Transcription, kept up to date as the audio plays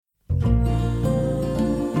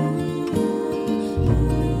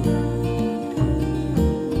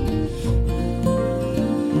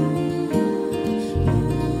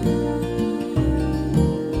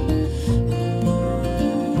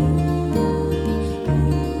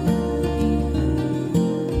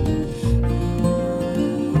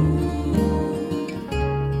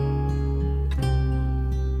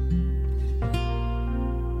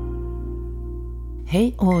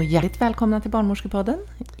Och hjärtligt välkomna till Barnmorskepodden.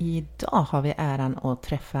 Idag har vi äran att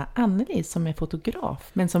träffa Anneli som är fotograf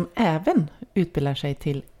men som även utbildar sig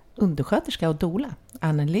till undersköterska och doula.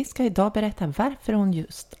 Anneli ska idag berätta varför hon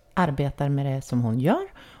just arbetar med det som hon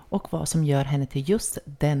gör och vad som gör henne till just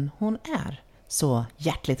den hon är. Så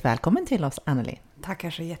hjärtligt välkommen till oss, Anneli. Tackar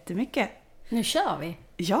så jättemycket. Nu kör vi.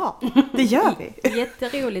 Ja, det gör vi.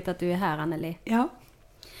 Jätteroligt att du är här, Anneli. Ja.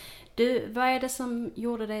 Du, vad är det som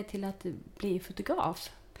gjorde dig till att bli fotograf?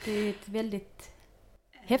 Det är ett väldigt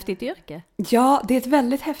häftigt yrke. Ja, det är ett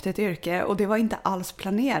väldigt häftigt yrke och det var inte alls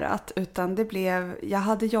planerat utan jag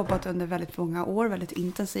hade jobbat under väldigt många år väldigt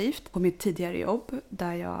intensivt på mitt tidigare jobb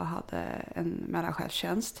där jag hade en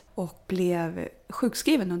mellanchefstjänst och blev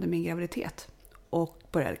sjukskriven under min graviditet och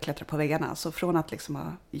började klättra på väggarna. Så från att liksom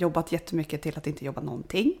ha jobbat jättemycket till att inte jobba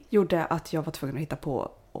någonting gjorde att jag var tvungen att hitta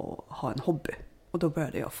på och ha en hobby. Och då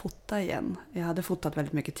började jag fota igen. Jag hade fotat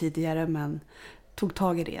väldigt mycket tidigare men tog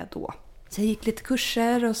tag i det då. Så jag gick lite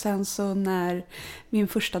kurser och sen så när min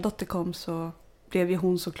första dotter kom så blev ju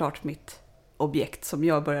hon såklart mitt objekt som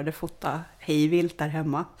jag började fota hejvilt där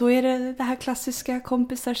hemma. Då är det här klassiska,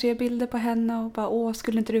 kompisar ser bilder på henne och bara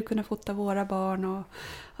skulle inte du kunna fota våra barn och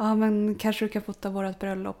ja men kanske du kan fota vårat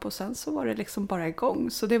bröllop och sen så var det liksom bara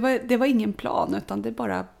igång. Så det var ingen plan utan det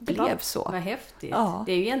bara blev så. Vad häftigt. Ja.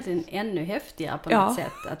 Det är ju egentligen ännu häftigare på något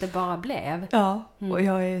sätt att det bara blev. Ja, och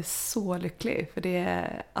jag är så lycklig för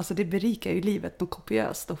det berikar ju livet något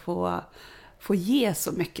kopiöst att få ge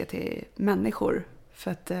så mycket till människor.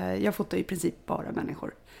 För att jag fotar i princip bara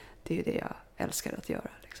människor. Det är ju det jag älskar att göra.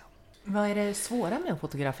 Liksom. Vad är det svåra med att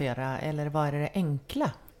fotografera eller vad är det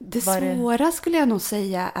enkla? Det svåra skulle jag nog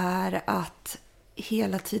säga är att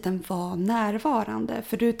hela tiden vara närvarande.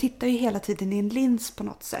 För du tittar ju hela tiden i en lins på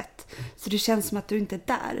något sätt. Så det känns som att du inte är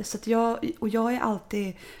där. Så att jag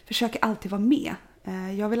försöker alltid vara med.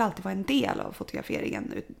 Jag vill alltid vara en del av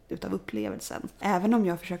fotograferingen utav upplevelsen. Även om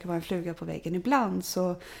jag försöker vara en fluga på väggen ibland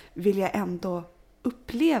så vill jag ändå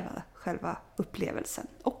uppleva själva upplevelsen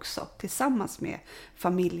också tillsammans med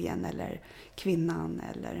familjen eller kvinnan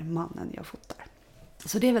eller mannen jag fotar.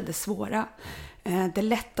 Så det är väl det svåra. Det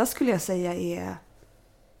lätta skulle jag säga är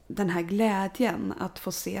den här glädjen att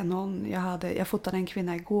få se någon. Jag fotade en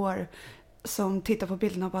kvinna igår som tittar på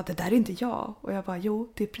bilderna och bara det där är inte jag. Och jag bara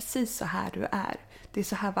det är precis så här du är. Det är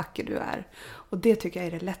så här vacker du är. Och det tycker jag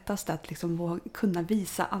är det lättaste att liksom kunna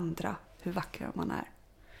visa andra hur vacker man är.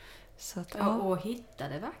 Så att, och hitta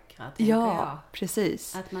det vackra, tänker jag.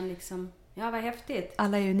 Precis. Att man liksom, vad häftigt.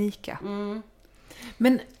 Alla är unika. Mm.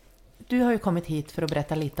 Men du har ju kommit hit för att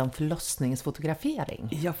berätta lite om förlossningsfotografering.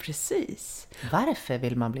 Ja, precis. Varför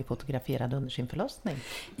vill man bli fotograferad under sin förlossning?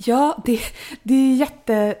 Ja, det är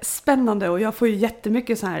jättespännande och jag får ju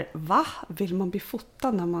jättemycket så här, vill man bli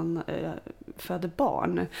fotad när man föder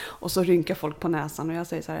barn? Och så rynkar folk på näsan och jag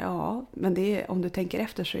säger så här, men om du tänker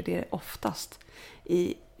efter så är det oftast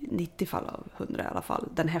i 90 fall av 100 i alla fall,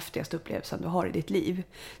 den häftigaste upplevelsen du har i ditt liv,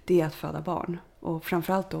 det är att föda barn. Och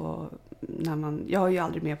framförallt då jag är ju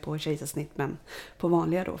aldrig med på kejsarsnitt men på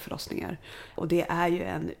vanliga då förlossningar. Och det är ju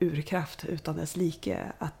en urkraft utan dess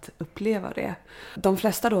like att uppleva det. De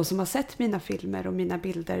flesta då som har sett mina filmer och mina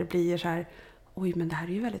bilder blir så här, men det här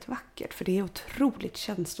är ju väldigt vackert för det är otroligt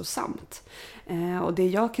känslosamt. Och det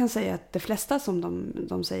jag kan säga att det flesta som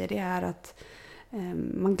de säger det är att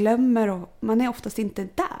man glömmer och man är oftast inte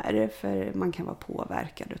där för man kan vara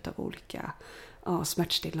påverkad utav olika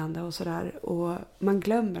smärtstillande och sådär. Och man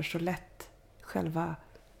glömmer så lätt själva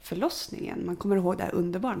förlossningen. Man kommer ihåg det här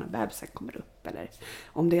underbara när bebisen kommer upp eller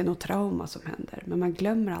om det är något trauma som händer. Men man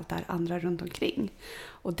glömmer allt det här andra runt omkring.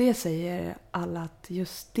 Och det säger alla att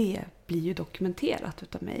just det blir ju dokumenterat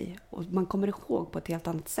utav mig. Och man kommer ihåg på ett helt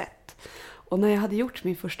annat sätt. Och när jag hade gjort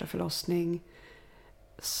min första förlossning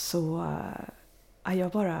så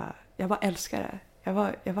jag bara älskar det.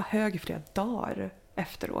 Jag var hög i flera dagar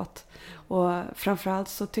efteråt. Och framförallt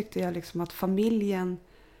så tyckte jag liksom att familjen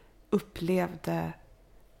upplevde...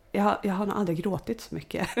 Jag har nog aldrig gråtit så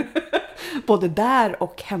mycket. Både där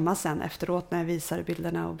och hemma sen efteråt när jag visade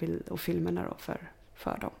bilderna och filmerna då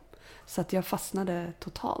för dem. Så att jag fastnade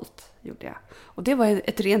totalt, gjorde jag. Och det var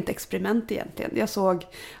ett rent experiment egentligen. Jag såg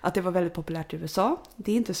att det var väldigt populärt i USA.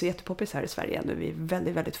 Det är inte så jättepopulärt här i Sverige ännu. Vi är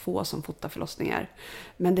väldigt, väldigt få som fotar förlossningar.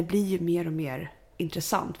 Men det blir ju mer och mer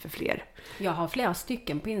intressant för fler. Jag har flera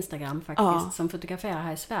stycken på Instagram faktiskt som fotograferar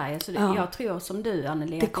här i Sverige. Så jag tror som du,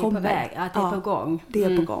 Anneli, att det är på väg, att det är på gång. Det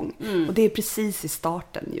är på gång. Och det är precis i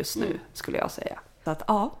starten just nu, skulle jag säga. Så att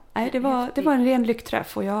det var en ren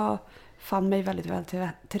lyckträff och jag fann mig väldigt väl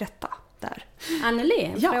till rätta där. Anneli,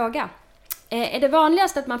 en fråga. Är det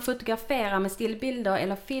vanligast att man fotograferar med stillbilder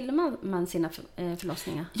eller filmar man sina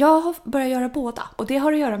förlossningar? Jag har börjat göra båda. Och det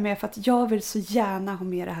har att göra med för att jag vill så gärna ha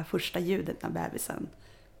med det här första ljudet när bebisen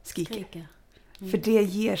skriker. För det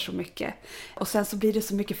ger så mycket. Och sen så blir det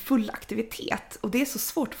så mycket full aktivitet. Och det är så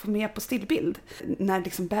svårt att få med på stillbild. När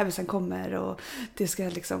liksom bebisen kommer och det ska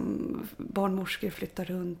liksom barnmorskor flytta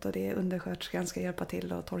runt. Och det är undersköterskan ska hjälpa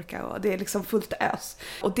till och torka. Och det är liksom fullt ös.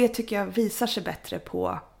 Och det tycker jag visar sig bättre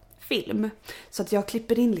på film. Så att jag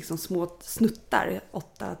klipper in liksom små snuttar,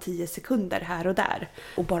 8-10 sekunder här och där.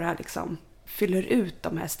 Och bara liksom fyller ut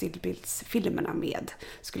de här stillbildsfilmerna med,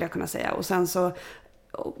 skulle jag kunna säga. Och sen så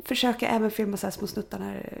försöker även filma så här små snuttar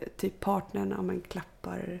när typ partnern man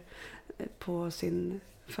klappar på sin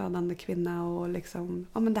födande kvinna och liksom,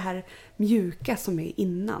 men det här mjuka som är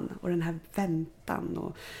innan och den här väntan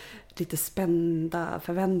och lite spända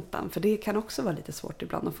förväntan, för det kan också vara lite svårt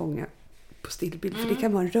ibland att fånga på stillbild, för det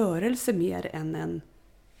kan vara en rörelse mer än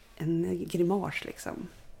en grimas liksom.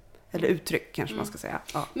 Eller uttryck kanske man ska säga.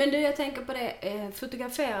 Ja. Men du, jag tänker på det,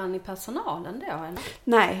 fotograferar ni personalen då eller?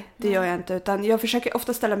 Nej, det gör jag inte. Utan jag försöker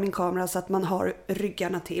ofta ställa min kamera så att man har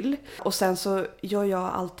ryggarna till. Och sen så gör jag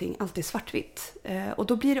allting alltid svartvitt. Och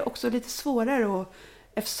då blir det också lite svårare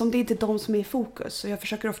eftersom det inte är de som är i fokus. Så jag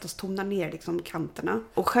försöker oftast tona ner liksom kanterna.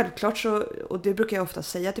 Och självklart så, och det brukar jag ofta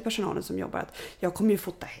säga till personalen som jobbar, att jag kommer ju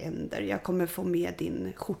fota händer, jag kommer få med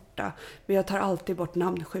din skjorta. Men jag tar alltid bort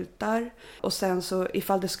namnskyltar. Och sen så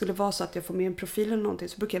ifall det skulle vara så att jag får med en profil eller någonting,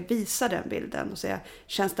 så brukar jag visa den bilden och säga,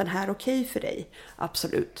 känns den här okej för dig?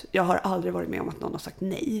 Absolut. Jag har aldrig varit med om att någon har sagt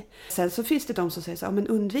nej. Sen så finns det de som säger så här, men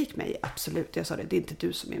undvik mig. Absolut, jag sa det är inte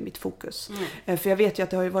du som är mitt fokus. För jag vet ju att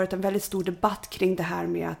det har ju varit en väldigt stor debatt kring det här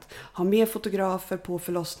med att ha mer fotografer på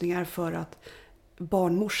förlossningar för att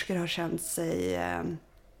barnmorskor har känt sig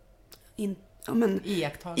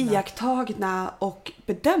iakttagna och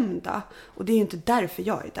bedömda. Och det är ju inte därför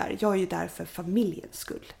jag är där. Jag är ju där för familjens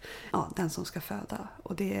skull. Ja, den som ska föda.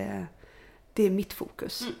 Och det är mitt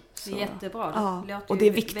fokus. Det är jättebra. Ja, och det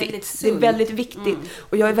är viktigt. Det är väldigt viktigt.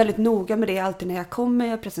 Och jag är väldigt noga med det alltid när jag kommer.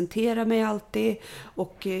 Jag presenterar mig alltid.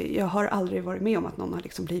 Och jag har aldrig varit med om att någon har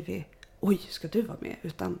liksom blivit, oj, ska du vara med?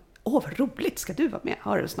 Utan, vad roligt, ska du vara med?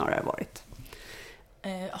 Har det snarare varit.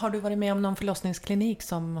 Har du varit med om någon förlossningsklinik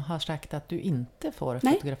som har sagt att du inte får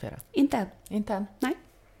fotografera? Inte än. Inte än? Nej,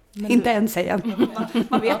 Men inte än säger jag.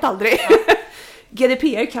 Man vet aldrig.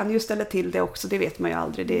 GDPR kan ju ställa till det också, det vet man ju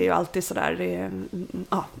aldrig. Det är ju alltid sådär,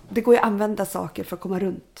 det går ju att använda saker för att komma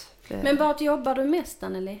runt. Men vart jobbar du mest,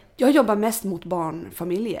 Anneli? Jag jobbar mest mot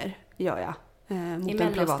barnfamiljer, gör jag. Mot I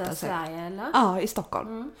den privata mellersta Sverige, eller? Ja, i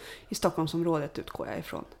Stockholm. I Stockholmsområdet utgår jag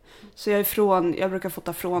ifrån. Så jag brukar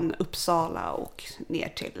fota från Uppsala och ner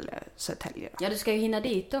till Södertälje. Ja, du ska ju hinna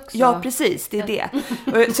dit också. Ja, precis, det är det.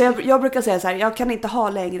 Så jag brukar säga så här, jag kan inte ha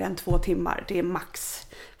längre än 2 timmar, det är max.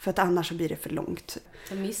 För att annars så blir det för långt.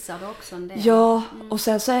 Så missar du också en del. Ja, och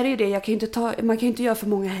sen så är det ju det. Man kan ju inte göra för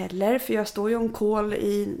många heller. För jag står ju on call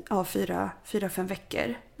i 4-5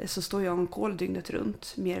 veckor. Så står jag on call dygnet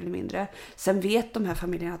runt, mer eller mindre. Sen vet de här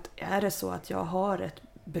familjerna att är det så att jag har ett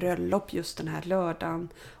bröllop just den här lördagen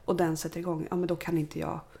och den sätter igång, men då kan inte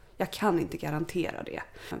jag kan inte garantera det.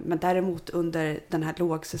 Men däremot under den här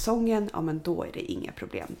lågsäsongen, men då är det inga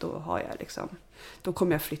problem. Då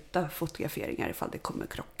kommer jag flytta fotograferingar ifall det kommer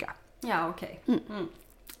krocka. Ja, okej.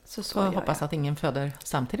 Så jag hoppas att ingen föder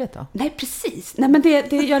samtidigt då? Nej, precis. Nej, men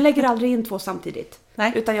jag lägger aldrig in 2 samtidigt.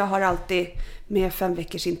 Nej. Utan jag har alltid med 5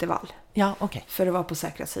 veckors intervall. Ja, okej. För att vara på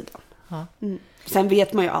säkra sidan. Ja. Sen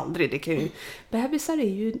vet man ju aldrig. Bebisar är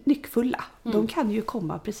ju nyckfulla. De kan ju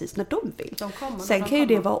komma precis när de vill. Sen kan ju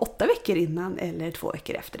det vara 8 veckor innan eller 2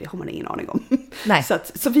 veckor efter. Det har man ingen aning om. Nej.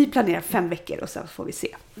 Så vi planerar 5 veckor och sen får vi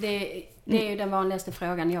se. Det är ju den vanligaste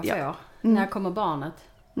frågan jag får. När kommer barnet?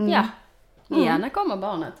 Ja. Ja, när kommer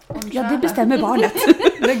barnet? Ja, det bestämmer barnet.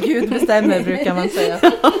 När Gud bestämmer brukar man säga.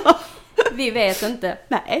 Vi vet inte.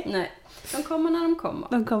 Nej. De kommer när de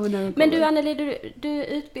kommer. Men du, Anneli, du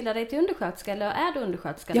utbildar dig till undersköterska, eller är du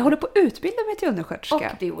undersköterska? Jag håller på att utbilda mig till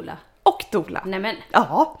undersköterska. Och doula. Nämen.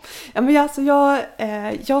 Ja, men alltså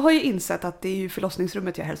jag har ju insett att det är ju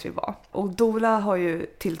förlossningsrummet jag helst vill vara. Och doula har ju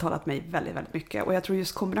tilltalat mig väldigt, väldigt mycket. Och jag tror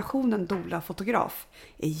just kombinationen doula-fotograf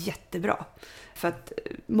är jättebra. För att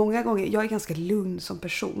många gånger, jag är ganska lugn som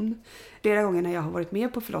person. Flera gånger när jag har varit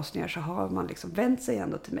med på förlossningar så har man liksom vänt sig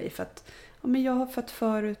ändå till mig. För att men jag har fött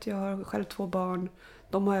förut, jag har själv 2 barn.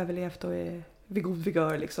 De har överlevt och är vid god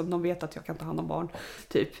vigör liksom. De vet att jag kan ta hand om barn,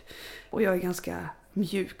 typ. Och jag är ganska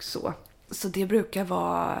mjuk så. Så det brukar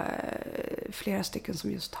vara flera stycken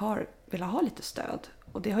som just vill ha lite stöd.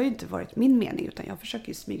 Och det har ju inte varit min mening, utan jag försöker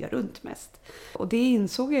ju smyga runt mest. Och det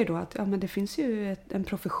insåg jag ju då att men det finns ju en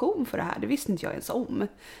profession för det här. Det visste inte jag ens om.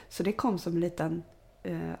 Så det kom som en liten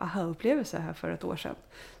aha-upplevelse här för ett år sedan.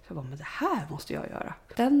 Så jag bara, men det här måste jag göra.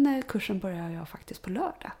 Den kursen börjar jag faktiskt på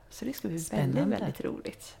lördag. Så det ska bli väldigt, väldigt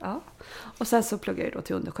roligt. Ja. Och sen så pluggar jag då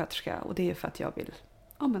till undersköterska. Och det är för att jag vill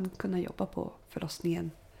kunna jobba på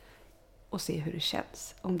förlossningen och se hur det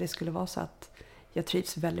känns. Om det skulle vara så att jag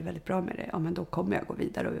trivs väldigt, väldigt bra med det, men då kommer jag gå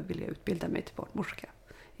vidare och vill utbilda mig till barnmorska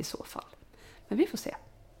i så fall. Men vi får se.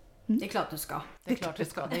 Det är klart du ska. Det är klart du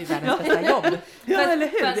ska. Det är ju världens bästa jobb. Eller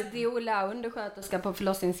hur? Fast Viola, undersköterska på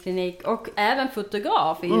förlossningsklinik och även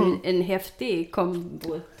fotograf är ju en häftig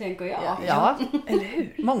kombo, tänker jag. Ja, eller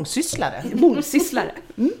hur? Mångsysslare. Mångsysslare.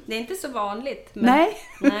 Det är inte så vanligt. Men,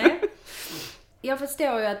 Nej. Jag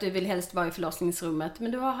förstår ju att du vill helst vara i förlossningsrummet,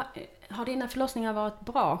 men har dina förlossningar varit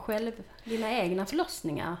bra själv? Dina egna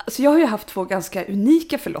förlossningar? Alltså jag har ju haft 2 ganska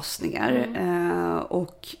unika förlossningar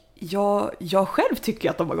och jag själv tycker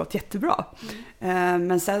att de har gått jättebra.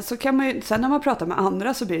 Men sen så kan man ju, sen när man pratar med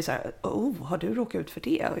andra så blir det så här, har du råkat ut för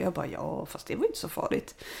det? Och jag bara, ja, fast det var inte så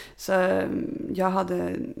farligt. Så jag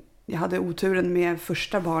hade oturen med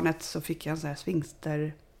första barnet, så fick jag en sån här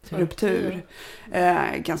sfinkterruptur.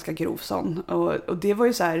 Ganska grov sån. Och det var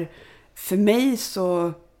ju så här, för mig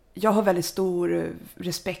så, jag har väldigt stor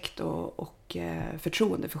respekt och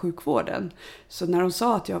förtroende för sjukvården. Så när de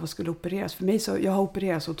sa att jag skulle opereras, för mig så, jag har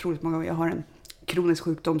opererats otroligt många gånger. Jag har en kronisk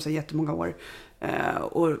sjukdom sedan jättemånga år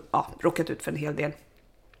och råkat ut för en hel del.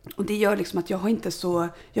 Och det gör liksom att jag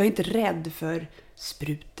är inte rädd för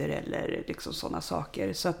sprutor eller liksom sådana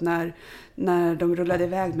saker. Så att när de rullade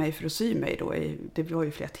iväg mig för att sy mig då, det var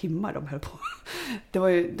ju flera timmar de höll på. Det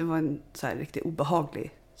var en så här riktigt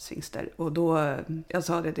obehaglig sfinkter. Och då, jag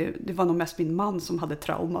sa det var nog mest min man som hade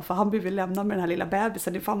trauma, för han blev lämnad med den här lilla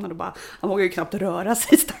bebisen i famnen och bara, han vågade ju knappt röra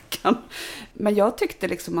sig, stackarn. Men jag tyckte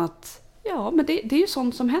liksom att men det är ju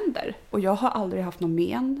sånt som händer. Och jag har aldrig haft någon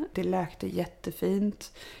men. Det läkte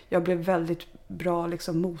jättefint. Jag blev väldigt bra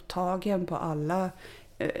liksom mottagen på alla,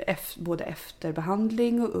 både efter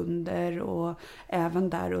behandling och under, och även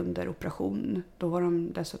där under operation. Då var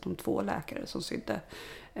de dessutom 2 läkare som sydde.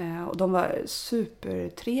 Och de var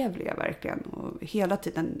supertrevliga verkligen. Och hela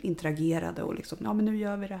tiden interagerade och liksom, men nu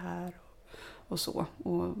gör vi det här. Och så.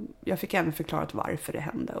 Och jag fick även förklarat varför det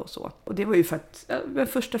hände och så. Och det var ju för att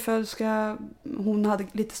första födska, hon hade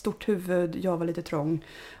lite stort huvud, jag var lite trång.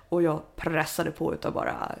 Och jag pressade på utav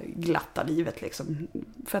bara glatta livet liksom.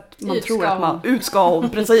 För att man tror att man... Ut ska hon,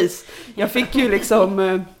 precis. Jag fick ju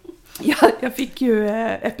liksom... Jag fick ju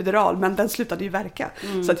epidural, men den slutade ju verka.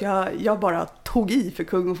 Så att jag bara tog i för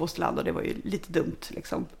kung och fosterland, och det var ju lite dumt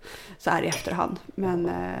liksom, så här i efterhand.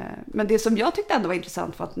 Men det som jag tyckte ändå var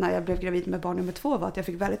intressant var att när jag blev gravid med barn nummer 2 var att jag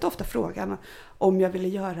fick väldigt ofta frågan om jag ville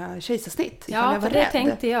göra kejsarsnitt. Ja, jag var för det rädd.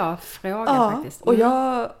 Tänkte jag fråga faktiskt.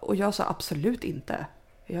 Och jag sa absolut inte.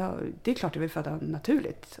 Det är klart jag vill föda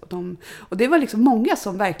naturligt. Och det var liksom många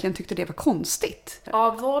som verkligen tyckte det var konstigt.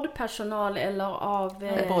 Av vårdpersonal eller av...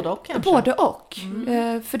 Både och kanske? Både och.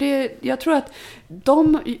 För jag tror att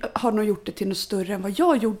de har nog gjort det till något större än vad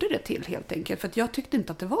jag gjorde det till, helt enkelt. För att jag tyckte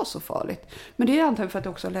inte att det var så farligt. Men det är antagligen för att det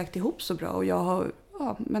också har läkt ihop så bra. Och jag har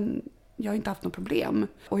inte haft något problem.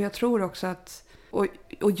 Och jag tror också att...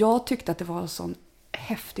 Och jag tyckte att det var en sån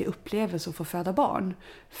häftig upplevelse att få föda barn.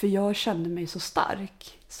 För jag kände mig så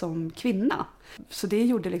stark som kvinna. Så det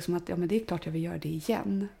gjorde liksom att det är klart jag vill göra det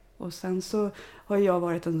igen. Och sen så har jag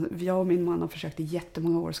och min man har försökt i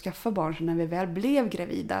jättemånga år skaffa barn. Så när vi väl blev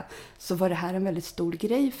gravida så var det här en väldigt stor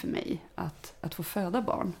grej för mig. Att få föda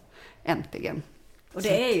barn. Äntligen. Och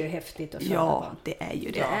det är ju häftigt att föda barn. Ja, det är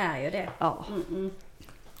ju det. Det är ju det. Ja.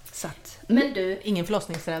 Så att, Men du... Ingen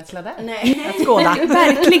förlossningsrädsla där? Nej. Att skåda?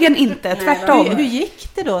 Verkligen inte, tvärtom. Hur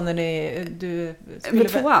gick det då när du skulle...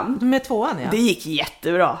 Med 2:an? Med 2:an, ja. Det gick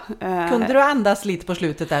jättebra. Kunde du andas lite på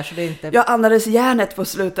slutet där så det inte... Jag andades järnet på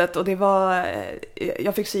slutet och det var...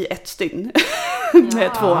 Jag fick sy 1 stygn med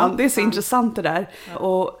 2:an. Det är så intressant det där.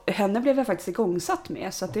 Och henne blev jag faktiskt igångsatt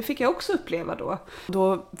med, så att det fick jag också uppleva då.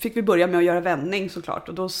 Då fick vi börja med att göra vändning såklart,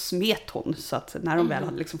 och då smet hon, så att när de väl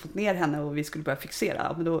hade liksom fått ner henne och vi skulle börja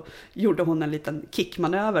fixera, men då gjorde hon en liten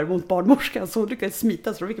kickmanöver mot barnmorskan, så hon lyckades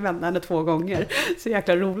smita, så då fick vi vända henne 2 gånger. Så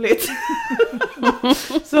jäkla roligt.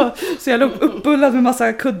 så jag låg uppbullad med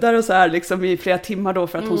massa kuddar och så här liksom i flera timmar då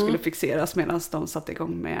för att hon skulle fixeras medan de satte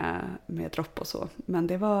igång med dropp och så. Men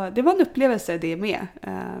det var en upplevelse det med.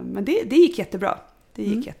 Men det gick jättebra. Det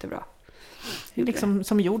gick jättebra. Liksom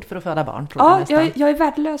som gjord för att föda barn, tror jag nästan. Jag är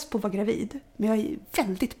värdelös på att vara gravid, men jag är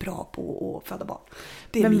väldigt bra på att föda barn.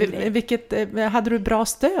 Det är min grej. Hade du bra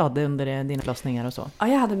stöd under dina förlossningar och så? Ja,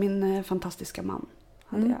 jag hade min fantastiska man.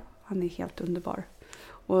 Han är helt underbar.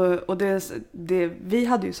 Och vi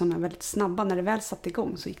hade ju sådana väldigt snabba, när det väl satte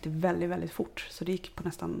igång så gick det väldigt, väldigt fort. Så det gick på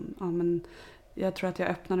nästan, jag tror att jag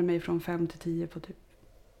öppnade mig från 5 till 10 på typ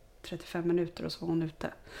 35 minuter och så var hon ute.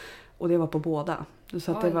 Och det var på båda.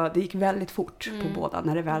 Så att det gick väldigt fort på båda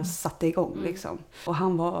när det väl satte igång. Liksom. Och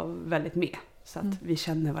han var väldigt med. Så att vi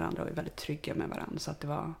känner varandra och är väldigt trygga med varandra. Så att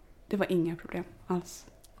det var inga problem alls.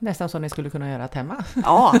 Nästan som ni skulle kunna göra hemma.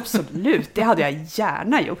 Ja, absolut. Det hade jag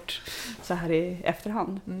gärna gjort. Så här i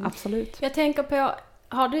efterhand. Absolut. Jag tänker på,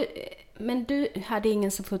 men du hade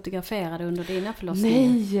ingen som fotograferade under dina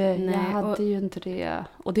förlossningar? Nej, jag hade ju inte det.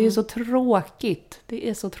 Och det är så tråkigt. Det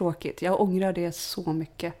är så tråkigt. Jag ångrar det så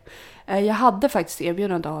mycket. Jag hade faktiskt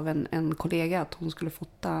erbjudande av en kollega att hon skulle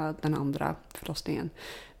fota den andra förlossningen.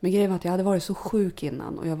 Men grejen var att jag hade varit så sjuk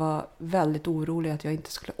innan och jag var väldigt orolig att jag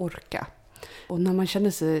inte skulle orka. Och när man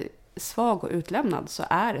känner sig svag och utlämnad så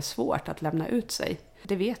är det svårt att lämna ut sig.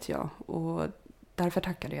 Det vet jag och därför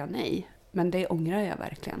tackade jag nej. Men det ångrar jag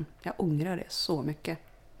verkligen. Jag ångrar det så mycket.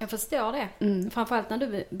 Jag förstår det. Framförallt när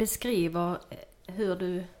du beskriver hur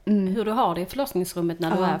du har det i förlossningsrummet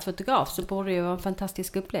när du är fotograf, så borde det ju vara en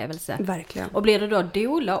fantastisk upplevelse. Verkligen. Och blir du då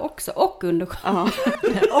doula också och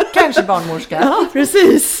undersköterska? Och kanske barnmorska. Ja,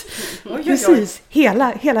 precis. Precis.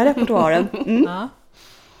 Hela repertoaren. Ja.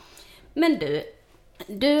 Men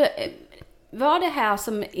du, var det här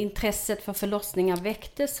som intresset för förlossningar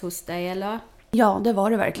väcktes hos dig, eller? Ja, det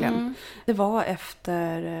var det verkligen. Det var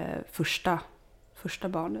efter första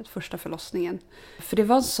barnet, första förlossningen. För det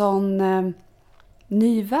var en sån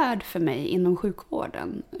ny värld för mig inom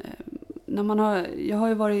sjukvården. Jag har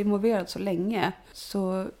ju varit involverad så länge.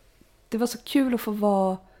 Så det var så kul att få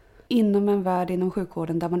vara inom en värld inom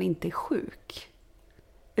sjukvården där man inte är sjuk.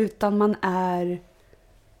 Utan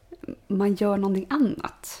man gör någonting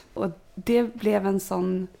annat. Och det blev en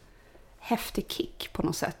sån häftig kick på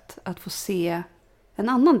något sätt. Att få se en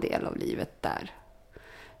annan del av livet där.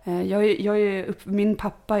 Min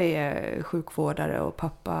pappa är sjukvårdare och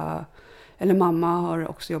mamma har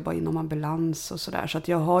också jobbat inom ambulans och sådär. Så att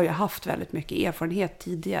jag har ju haft väldigt mycket erfarenhet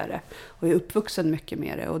tidigare. Och är uppvuxen mycket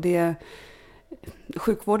med det. Och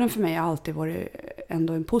sjukvården för mig har alltid varit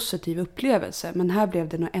ändå en positiv upplevelse. Men här blev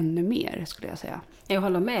det nog ännu mer, skulle jag säga. Jag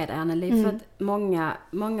håller med dig, Anneli, för att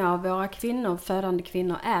många av våra födande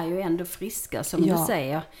kvinnor är ju ändå friska, som du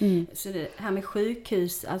säger. Så det här med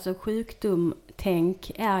sjukhus, alltså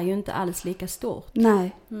sjukdomstänk, är ju inte alls lika stort.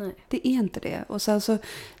 Nej, det är inte det. Och sen så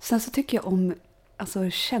tycker jag om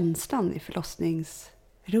känslan i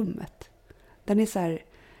förlossningsrummet. Den är så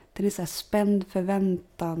här spänd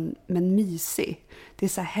förväntan, men mysig. Det är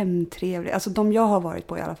så här hemtrevligt. Alltså de jag har varit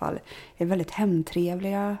på i alla fall är väldigt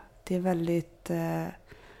hemtrevliga. Det är väldigt...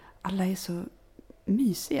 alla är så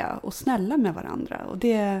mysiga och snälla med varandra. Och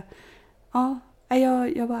det... Ja,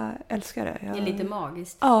 jag bara älskar det. Det är lite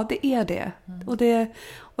magiskt. Ja, det är det. Och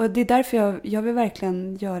det är därför jag vill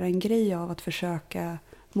verkligen göra en grej av att försöka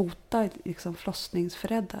mota liksom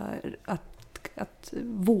förlossningsförrädda. Att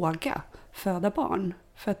våga föda barn.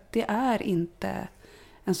 För att det är inte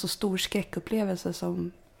en så stor skräckupplevelse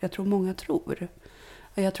som jag tror många tror.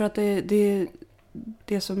 Jag tror att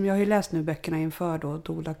det som jag har ju läst nu böckerna inför då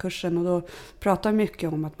doula-kursen, och då pratar jag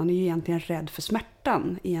mycket om att man är ju egentligen rädd för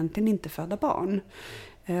smärtan, egentligen inte föda barn.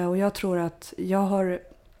 Och jag tror att jag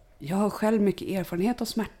har själv mycket erfarenhet av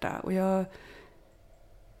smärta, och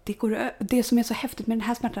det som är så häftigt med den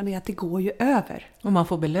här smärtan är att det går ju över. Och man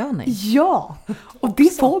får belöning. Ja, och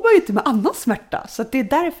det får man ju inte med annan smärta. Så att det är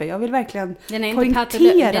därför jag vill verkligen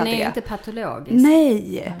poängtera det. Den är inte patologisk.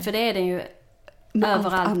 Nej. För det är den ju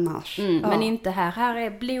överallt. Annars. Men inte här. Här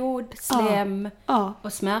är blod, slem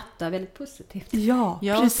och smärta väldigt positivt. Ja,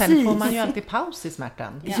 precis. Sen får man ju alltid paus i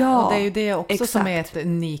smärtan. Ja, och det är ju det också exakt. som är ett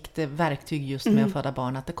unikt verktyg just med att föda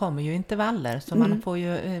barn. Att det kommer ju intervaller. Så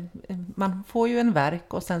man får ju en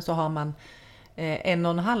verk och sen så har man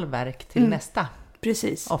 1,5 verk till nästa.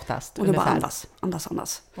 Precis. Oftast. Och då bara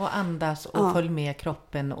andas. Och andas och följ med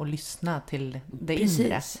kroppen och lyssna till det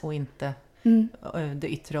inre och inte det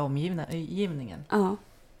yttre omgivningen. Ja.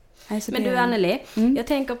 Alltså men du Anneli, jag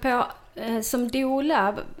tänker på som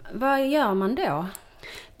doula, vad gör man då?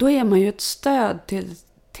 Då är man ju ett stöd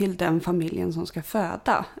till den familjen som ska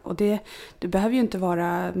föda. Och det behöver ju inte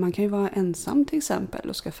vara, man kan ju vara ensam till exempel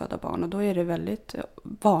och ska föda barn. Och då är det väldigt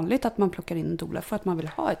vanligt att man plockar in en doula för att man vill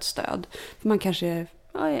ha ett stöd. För man kanske är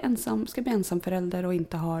ensam, ska bli ensamförälder och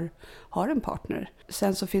inte har en partner.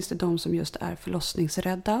 Sen så finns det de som just är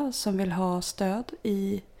förlossningsrädda som vill ha stöd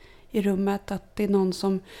i i rummet. Att det är någon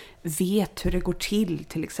som vet hur det går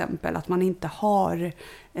till exempel. Att man inte har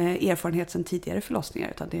erfarenhet sedan tidigare förlossningar,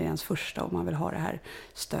 utan det är ens första och man vill ha det här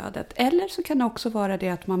stödet. Eller så kan det också vara det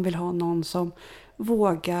att man vill ha någon som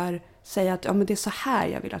vågar säga att men det är så här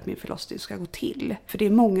jag vill att min förlossning ska gå till. För det är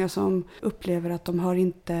många som upplever att de har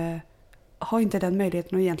inte den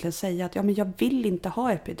möjligheten att egentligen säga att men jag vill inte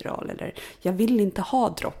ha epidural, eller jag vill inte ha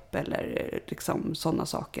dropp, eller liksom sådana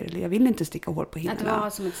saker. Eller jag vill inte sticka hål på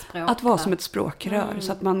hinnorna. Att vara som ett språkrör.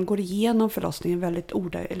 Så att man går igenom förlossningen väldigt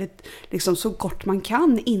eller liksom så gott man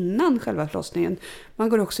kan innan själva förlossningen. Man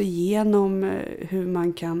går också igenom hur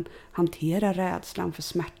man kan hantera rädslan för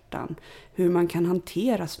smärtan. Hur man kan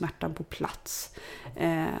hantera smärtan på plats.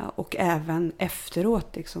 Och även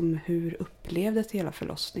efteråt, liksom, hur upplevdes hela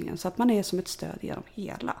förlossningen. Så att man är som ett stöd genom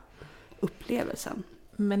hela upplevelsen.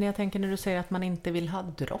 Men jag tänker när du säger att man inte vill ha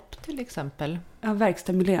dropp till exempel. Ja,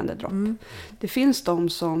 verkstimulerande dropp. Det finns de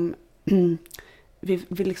som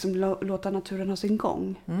vill liksom låta naturen ha sin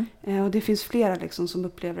gång. Och det finns flera liksom som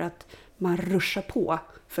upplever att man ruschar på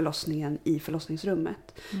förlossningen i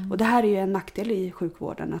förlossningsrummet. Och det här är ju en nackdel i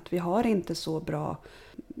sjukvården, att vi har inte så bra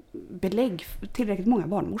belägg, tillräckligt många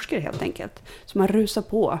barnmorskor helt enkelt. Så man rusar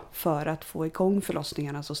på för att få igång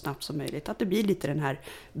förlossningarna så snabbt som möjligt. Att det blir lite den här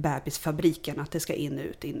bebisfabriken, att det ska in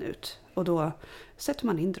ut. Och då sätter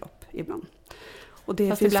man in dropp ibland. Och det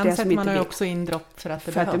fast ibland sätter man också in dropp för att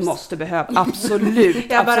det behövs. För att det måste behövas,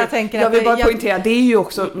 absolut. Jag vill bara poängtera, det är ju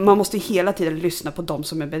också, man måste hela tiden lyssna på de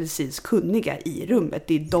som är medicinskt kunniga i rummet.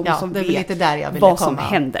 Det är de som vet lite där jag vad som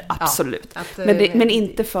händer, absolut. Ja, men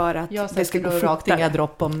inte för att det ska gå fortare. Jag sätter rakt inga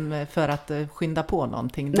dropp för att skynda på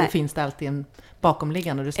någonting. Då finns det alltid en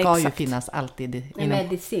bakomliggande, och det ska ju finnas alltid en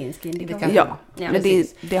medicinsk indikation. Ja, men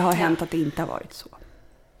det har hänt att det inte har varit så.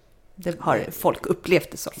 Det har folk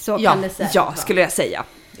upplevt det som. Så kan det säga. Ja, skulle jag säga.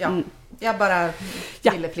 Ja. Jag bara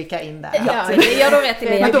ville flika in där. Ja, det gör du rätt i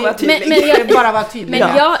det. Men då var tydlig. Men jag bara var tydlig.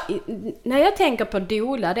 Men när jag tänker på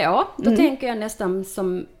doula då tänker jag nästan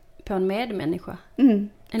som på en medmänniska.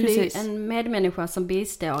 En medmänniska som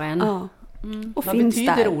bistår en. Ja. Och vad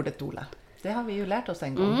betyder ordet doula? Det har vi ju lärt oss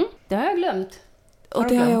en gång. Det har jag glömt. Och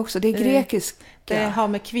det har jag också. Det är grekiskt. Det har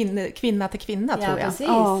med kvinna till kvinna, tror jag. Precis,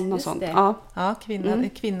 ja, något sånt. Ja,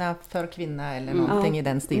 kvinna för kvinna eller någonting i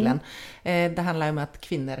den stilen. Det handlar ju om att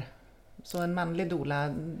kvinnor, så en manlig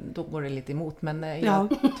doula, då går det lite emot. Men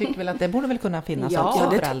jag tycker väl att det borde väl kunna finnas också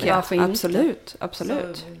det för alla. Ja,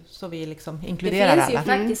 absolut. Så vi liksom inkluderar alla. Det finns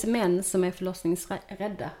ju faktiskt män som är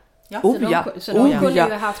förlossningsrädda. Ja. Så de kunde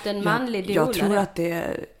ju haft en manlig doula. Jag tror att det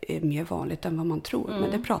är mer vanligt än vad man tror.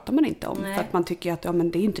 Men det pratar man inte om. Nej. För att man tycker att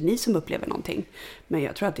men det är inte ni som upplever någonting. Men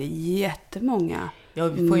jag tror att det är jättemånga. Ja,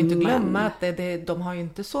 vi får ju inte glömma att de har ju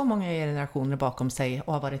inte så många generationer bakom sig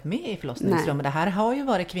och har varit med i förlossningsrummet. Det här har ju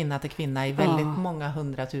varit kvinna till kvinna i väldigt många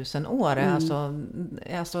 100 000 år.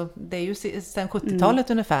 Alltså, det är ju sedan 70-talet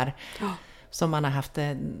ungefär. Som man har haft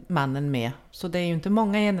mannen med. Så det är ju inte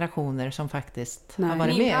många generationer som faktiskt har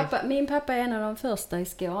varit med. Min pappa är en av de första i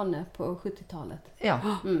Skåne på 70-talet. Ja,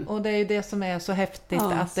 och det är ju det som är så häftigt.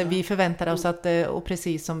 Att vi förväntar oss att, och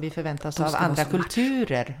precis som vi förväntar oss av andra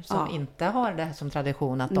kulturer som inte har det här som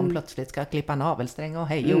tradition, att de plötsligt ska klippa navelsträng och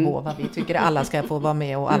hej och hå, vad vi tycker alla ska få vara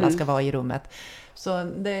med och alla ska vara i rummet. Så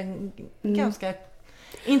det är ganska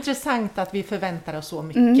intressant att vi förväntar oss så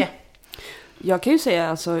mycket. Jag kan ju säga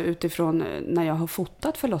alltså, utifrån när jag har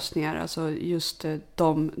fotat förlossningar, alltså just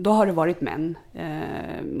då har det varit män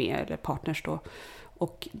med, eller partners då.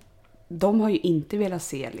 Och de har ju inte velat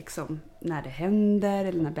se liksom, när det händer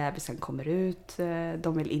eller när bebisen kommer ut.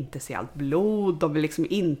 De vill inte se allt blod, de vill liksom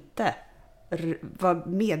inte vara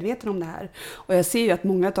medvetna om det här. Och jag ser ju att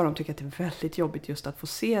många av dem tycker att det är väldigt jobbigt just att få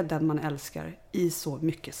se den man älskar i så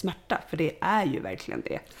mycket smärta. För det är ju verkligen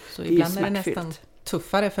det. Så ibland är det nästan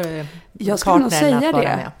tuffare för jag skulle nog säga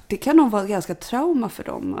det. Det kan nog vara ganska trauma för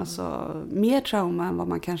dem. Alltså mer trauma än vad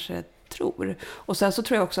man kanske tror. Och sen så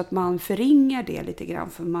tror jag också att man förringar det lite grann.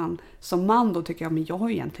 För man som man då tycker men jag har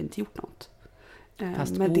ju egentligen inte gjort något.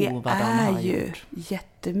 Fast men det är ju gjort.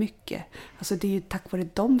 Jättemycket. Alltså det är ju tack vare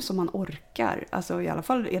dem som man orkar. Alltså i alla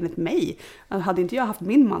fall enligt mig. Hade inte jag haft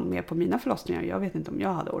min man med på mina förlossningar, jag vet inte om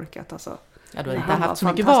jag hade orkat. Alltså. Ja, du har inte haft så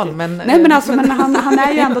mycket val. Men han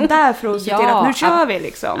är ju ändå där för att se till att nu kör vi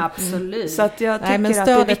liksom. Absolut. Så att jag tycker men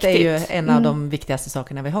stödet att det är viktigt. Är ju en av de viktigaste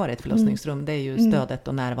sakerna vi har i ett förlossningsrum. Det är ju stödet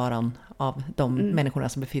och närvaron av de människorna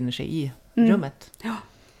som befinner sig i rummet. Ja.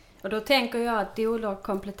 Och då tänker jag att doulor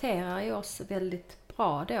kompletterar i oss väldigt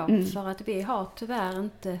bra då. För att vi har tyvärr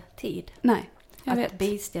inte tid. Nej. Att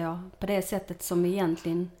bistå på det sättet som vi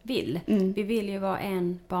egentligen vill. Vi vill ju vara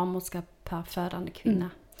en barnmorska per födande kvinna.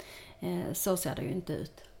 Så ser det ju inte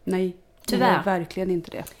ut. Nej, Tyvärr. Nej, verkligen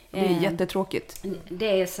inte det. Det är jättetråkigt.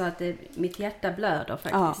 Det är så att mitt hjärta blöder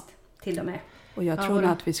faktiskt. Till och med. Och jag tror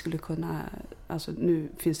att vi skulle kunna, alltså nu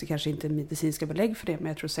finns det kanske inte medicinska belägg för det, men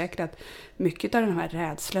jag tror säkert att mycket av de här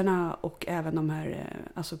rädslorna och även de här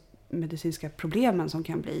alltså medicinska problemen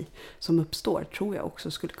som uppstår, tror jag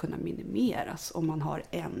också skulle kunna minimeras om man har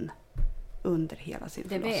en under hela sin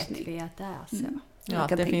förlossning. Det vet vi att det är så. Ja,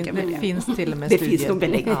 det finns till och med det studier. Finns nog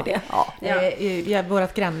belägg för det. Ja.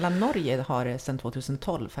 Vårt grannland Norge har sedan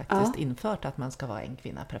 2012 faktiskt infört att man ska vara en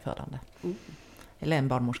kvinna per födande. Eller en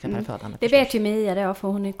barnmorska per födande. Det vet ju Mia då, för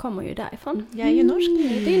hon kommer ju därifrån. Jag är ju norsk.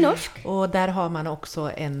 Det är norsk. Och där har man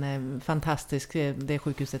också en fantastisk, det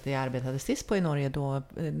sjukhuset jag arbetade sist på i Norge, då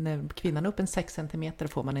när kvinnan är upp en 6 centimeter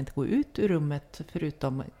får man inte gå ut ur rummet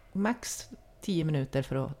förutom max 10 minuter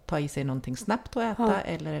för att ta i sig någonting snabbt att äta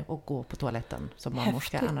eller att gå på toaletten som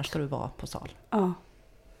barnmorska. Annars ska du vara på sal. Ja.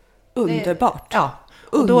 Underbart.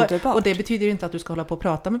 Och det betyder ju inte att du ska hålla på och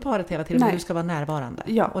prata med paret hela tiden, men du ska vara närvarande.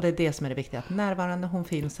 Ja. Och det är det som är det viktiga. Att närvarande, hon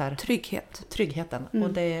finns här. Tryggheten. Och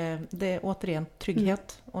det är återigen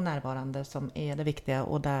trygghet och närvarande som är det viktiga.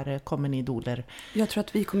 Och där kommer ni doler. Jag tror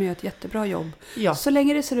att vi kommer göra ett jättebra jobb. Ja. Så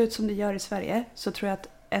länge det ser ut som det gör i Sverige så tror jag att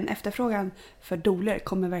en efterfrågan för doler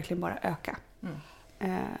kommer verkligen bara öka.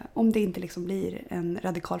 Om det inte liksom blir en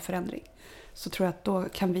radikal förändring. Så tror jag att då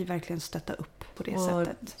kan vi verkligen stötta upp på det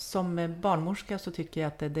sättet. Som barnmorska så tycker jag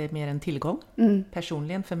att det är mer en tillgång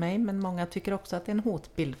personligen för mig. Men många tycker också att det är en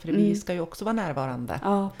hotbild för vi ska ju också vara närvarande.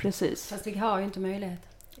 Ja, precis. Fast vi har ju inte möjlighet.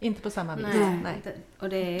 Inte på samma vis. Nej. Och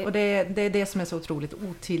det är det som är så otroligt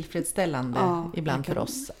otillfredsställande ibland för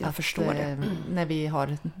oss. Jag förstår det. När vi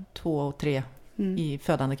har 2 och 3 i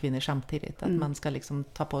födande kvinnor samtidigt. Att man ska liksom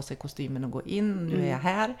ta på sig kostymen och gå in. Nu är jag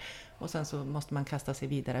här. Och sen så måste man kasta sig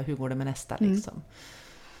vidare. Hur går det med nästa liksom?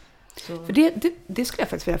 Så. För det skulle jag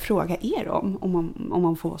faktiskt vilja fråga er om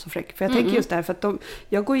man får vara så fräck. För jag tänker just där, för att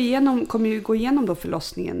jag kommer ju gå igenom då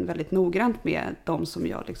förlossningen väldigt noggrant med de som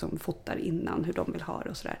jag liksom fotar innan, hur de vill ha det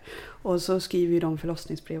och sådär. Och så skriver ju de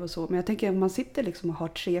förlossningsbrev och så. Men jag tänker om man sitter liksom och har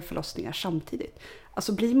 3 förlossningar samtidigt.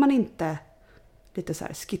 Alltså blir man inte lite så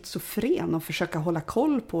här schizofren och försöka hålla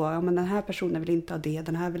koll på, ja men den här personen vill inte ha det,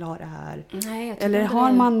 den här vill ha det här. Nej, eller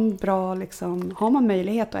har man bra liksom, har man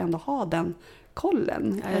möjlighet att ändå ha den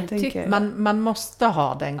kollen? Jag tänker. Man måste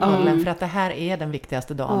ha den kollen för att det här är den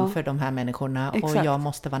viktigaste dagen för de här människorna. Exakt. Och jag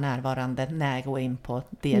måste vara närvarande när jag går in på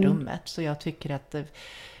det rummet. Så jag tycker att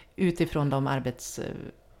utifrån de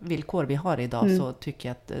arbetsvillkor vi har idag så tycker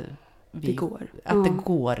jag att det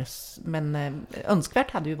går. Men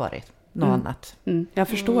önskvärt hade ju varit något annat. Jag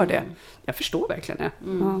förstår det. Jag förstår verkligen det.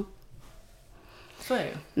 Ja. Så är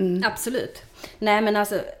det. Absolut. Nej men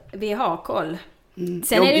alltså, vi har koll.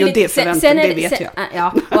 Sen är det vet jag.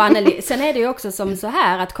 Ja, och Anneli, sen är det ju också som så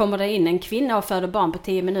här att kommer det in en kvinna och föder barn på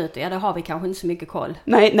 10 minuter, ja då har vi kanske inte så mycket koll.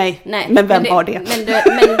 Nej. Men vem har det?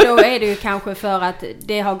 Men då är det ju kanske för att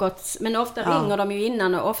det har gått, men ofta ringer de ju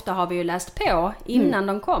innan och ofta har vi ju läst på innan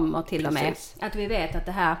de kommer till och med. Precis. Att vi vet att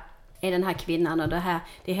det här är den här kvinnan och det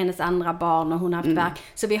är hennes andra barn och hon har haft verk.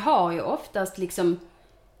 Så vi har ju oftast liksom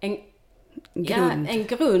en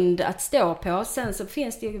grund att stå på. Sen så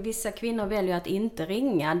finns det ju vissa kvinnor väljer att inte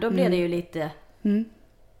ringa. Då blir det ju lite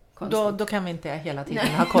Då kan vi inte hela tiden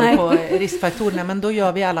ha koll på riskfaktorerna, men då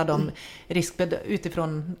gör vi alla de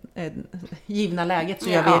utifrån givna läget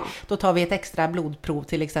så då tar vi ett extra blodprov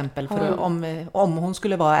till exempel för om hon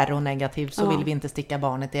skulle vara RH-negativ så vill vi inte sticka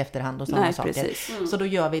barnet i efterhand och sådana saker. Precis. Så då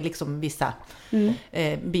gör vi liksom vissa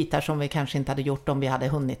bitar som vi kanske inte hade gjort om vi hade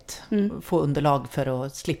hunnit få underlag för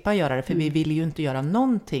att slippa göra det, för vi vill ju inte göra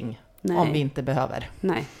någonting om vi inte behöver.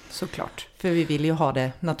 Nej, såklart. För vi vill ju ha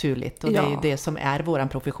det naturligt. Och det är ju det som är våran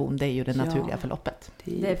profession. Det är ju det naturliga förloppet.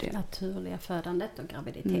 Det naturliga födandet och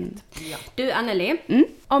graviditet. Ja. Du Anneli,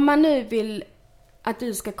 om man nu vill att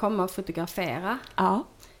du ska komma och fotografera. Ja.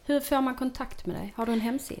 Hur får man kontakt med dig? Har du en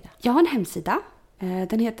hemsida? Jag har en hemsida.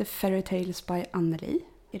 Den heter Fairy Tales by Anneli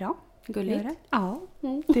idag. Gulligt. Ja.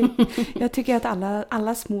 Jag tycker att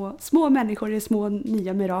alla små människor är små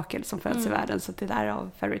nya mirakel som föds i världen. Så det där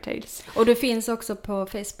av Fairy Tales. Och du finns också på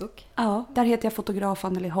Facebook? Ja, där heter jag fotograf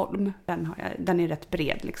Anneli Holm. Den är rätt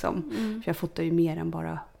bred liksom. För jag fotar ju mer än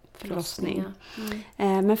bara förlossning.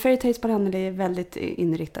 Men Fairy Tales by Anneli är väldigt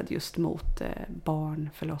inriktad just mot barn,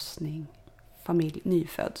 förlossning, familj,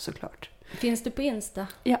 nyfödd såklart. Finns du på Insta?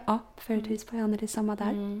 Ja, Fairy Tales by Anneli, samma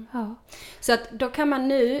där. Ja. Så att då kan man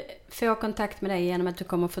nu få kontakt med dig genom att du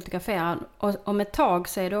kommer att fotografera. Och om ett tag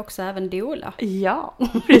så är du också även doula. Ja,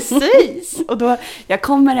 precis. Och då, jag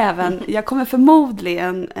kommer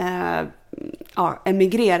förmodligen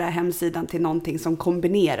emigrera hemsidan till någonting som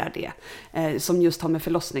kombinerar det. Som just har med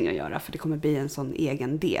förlossning att göra, för det kommer bli en sån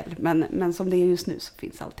egen del. Men som det är just nu så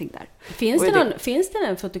finns allting där. Finns det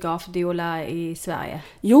en fotografdoula i Sverige?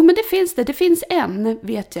 Jo, men det finns det. Det finns en,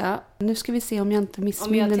 vet jag. Nu ska vi se om jag inte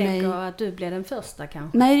missminner mig. Om jag tänker att du blir den första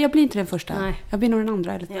kanske? Nej, jag blir inte den första. Nej. Jag blir nog den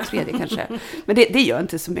andra eller tredje kanske. Men det gör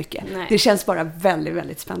inte så mycket. Nej. Det känns bara väldigt,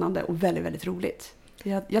 väldigt spännande och väldigt, väldigt roligt.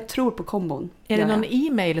 Jag tror på kombon. Är det någon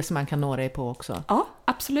e-mail som man kan nå dig på också? Ja,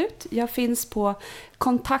 absolut. Jag finns på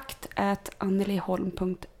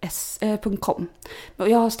kontakt@anneliholm.com.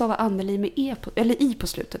 Jag har stavat Anneli med i på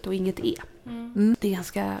slutet och inget e. Det är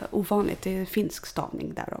ganska ovanligt. Det är finsk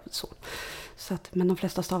stavning därav så. Men de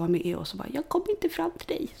flesta stavar med e och så bara, jag kommer inte fram till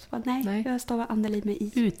dig. Så bara, nej, jag stavar Anneli med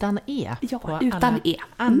i. Utan e? Ja, utan e.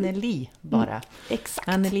 Anneli bara. Exakt.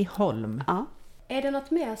 Anneli Holm. Ja. Är det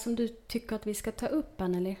något mer som du tycker att vi ska ta upp,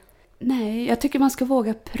 Anneli? Nej, jag tycker man ska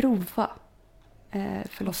våga prova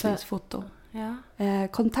förlossningsfoto. Ja.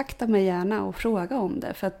 Kontakta mig gärna och fråga om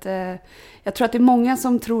det. För att jag tror att det är många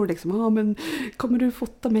som tror liksom, men kommer du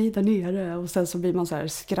fota mig där nere? Och sen så blir man så här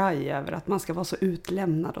skraj över att man ska vara så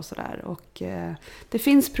utlämnad och sådär. Och det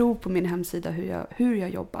finns prov på min hemsida hur jag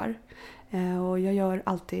jobbar. Och jag gör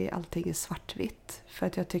alltid allting i svartvitt. För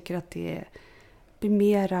att jag tycker att det blir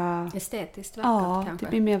mera estetiskt vackert kanske. Ja, det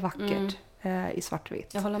blir mer vackert i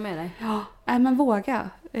svartvitt. Jag håller med dig. Ja, men våga.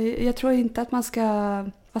 Jag tror inte att man ska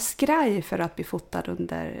vara skraj för att bli fotad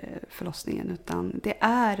under förlossningen. Utan det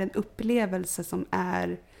är en upplevelse som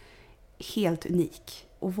är helt unik.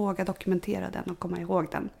 Och våga dokumentera den och komma ihåg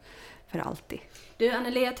den för alltid. Du,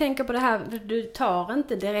 Anneli, jag tänker på det här. Du tar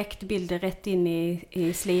inte direkt bilder rätt in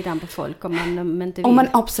i slidan på folk om man inte vill. Om man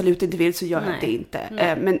absolut inte vill så gör jag det inte.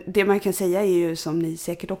 Nej. Men det man kan säga är ju, som ni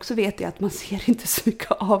säkert också vet, är att man ser inte så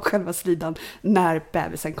mycket av själva slidan när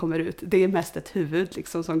bebisen kommer ut. Det är mest ett huvud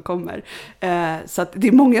liksom som kommer. Så att det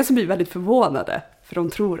är många som blir väldigt förvånade. För de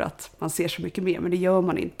tror att man ser så mycket mer, men det gör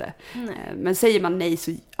man inte. Men säger man nej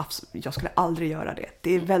så jag skulle aldrig göra det.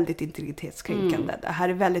 Det är väldigt integritetskränkande. Det här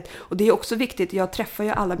är väldigt, och det är också viktigt, jag träffar ju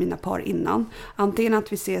alla mina par innan. Antingen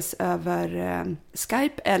att vi ses över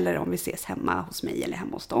Skype eller om vi ses hemma hos mig eller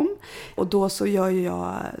hemma hos dem. Och då så gör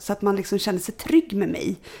jag så att man liksom känner sig trygg med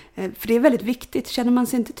mig. För det är väldigt viktigt. Känner man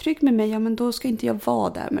sig inte trygg med mig, ja men då ska inte jag vara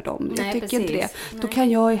där med dem. Jag tycker inte det. Då kan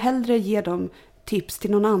jag hellre ge dem tips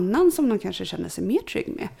till någon annan som de kanske känner sig mer trygg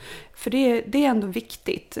med. För det är ändå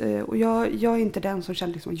viktigt. Och jag är inte den som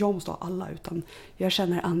känner liksom, jag måste ha alla, utan jag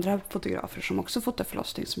känner andra fotografer som också fotar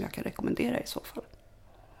förlossning som jag kan rekommendera i så fall.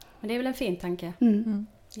 Men det är väl en fin tanke.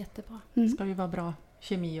 Jättebra. Det ska ju vara bra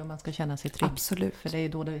kemi om man ska känna sig trygg. Absolut. För det är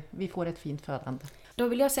då vi får ett fint födande. Då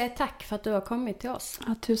vill jag säga tack för att du har kommit till oss.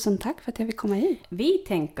 Ja, tusen tack för att jag vill komma hit. Vi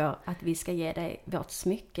tänker att vi ska ge dig vårt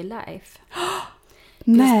smycke live.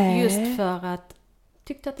 Nej. Just för att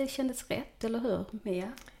tyckte att det kändes rätt, eller hur,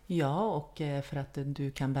 Mia? Ja, och för att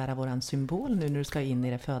du kan bära våran symbol nu när du ska in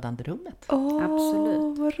i det födande rummet.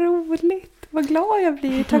 Absolut. Vad roligt. Vad glad jag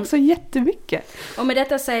blir. Tack så jättemycket. Och med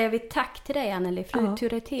detta säger vi tack till dig, Anneli, för du tog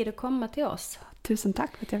dig tid att komma till oss. Tusen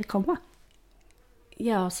tack för att jag vill komma.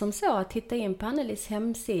 Ja, som så, titta in på Annelis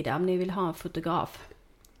hemsida om ni vill ha en fotograf.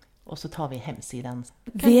 Och så tar vi hemsidan.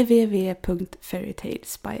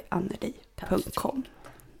 www.fairytalesbyanneli.com.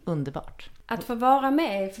 Underbart. Att få vara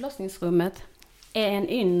med i förlossningsrummet är en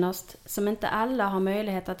ynnest som inte alla har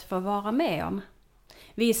möjlighet att få vara med om.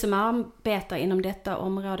 Vi som arbetar inom detta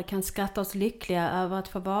område kan skratta oss lyckliga över att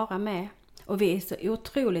få vara med. Och vi är så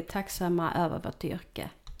otroligt tacksamma över vårt yrke.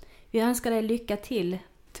 Vi önskar dig lycka till.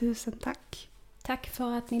 Tusen tack. Tack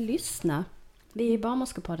för att ni lyssnar. Vi är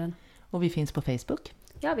Barnmorskepodden. Och vi finns på Facebook.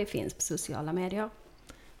 Ja, vi finns på sociala medier.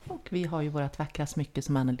 Och vi har ju vårt vackra smycke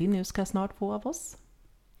som Anneli nu ska snart få av oss.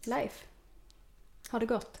 Live. Ha det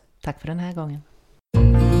gott. Tack för den här gången.